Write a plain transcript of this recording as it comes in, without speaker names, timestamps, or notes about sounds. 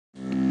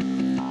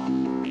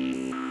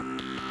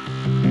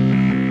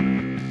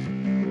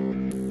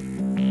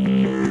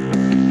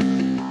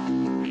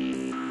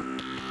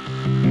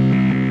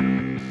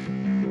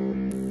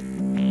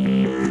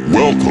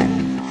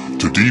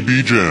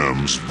DB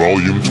Jams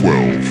Volume 12,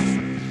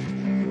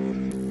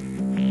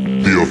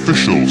 the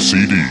official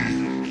CD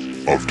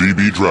of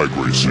DB Drag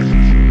Racing.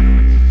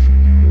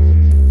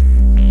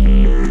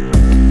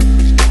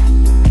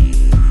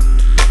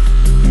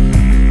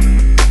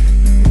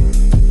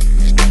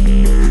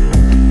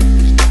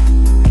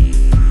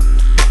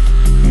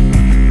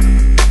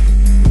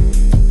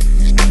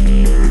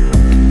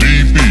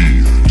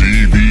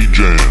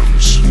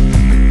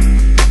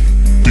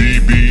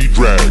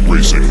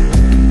 Racing.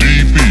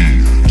 DB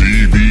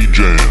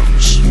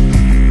Jams.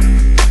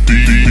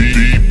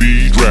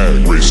 DB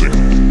Drag Racing.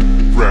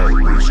 Drag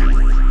Racing.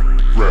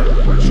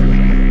 Drag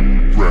Racing.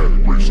 Drag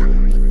Racing. Drag Racing.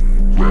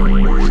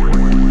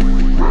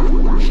 Drag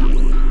Racing.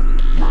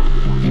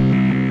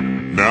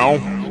 Now,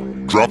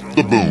 drop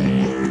the boom.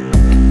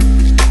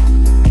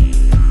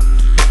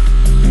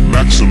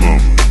 Maximum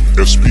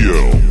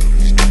SPL.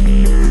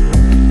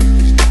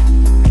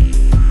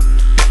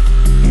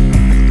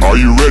 Are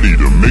you ready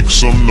to make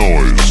some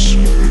noise?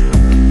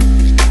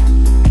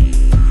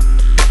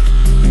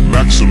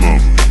 Maximum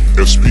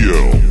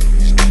SPL.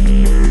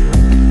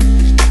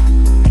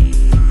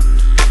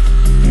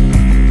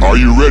 Are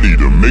you ready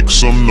to make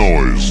some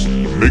noise?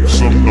 Make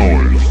some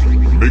noise.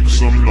 Make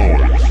some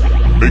noise.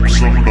 Make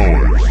some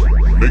noise.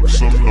 Make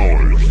some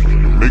noise.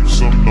 Make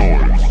some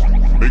noise.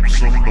 Make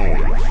some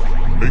noise.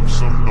 Make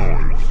some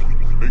noise.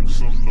 Make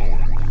some noise.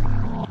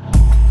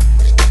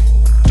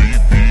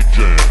 DB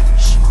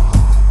Jams.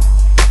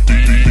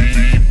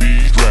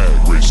 DB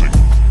Drag Racing.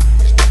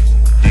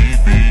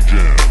 DB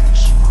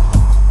Jams.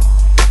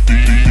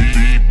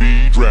 DB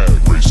Drag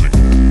Racing.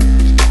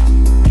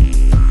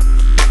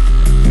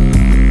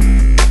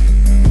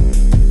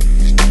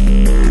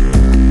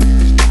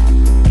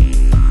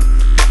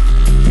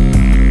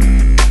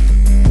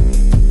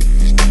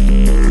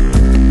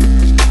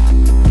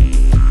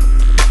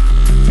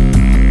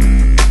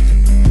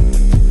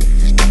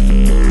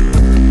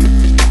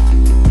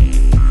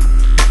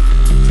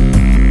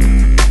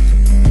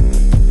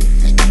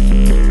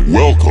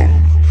 Welcome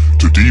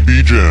to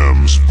DB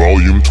Jams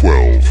Volume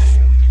 12,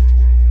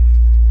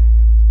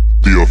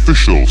 the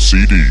official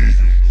CD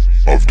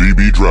of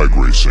DB Drag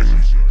Racing.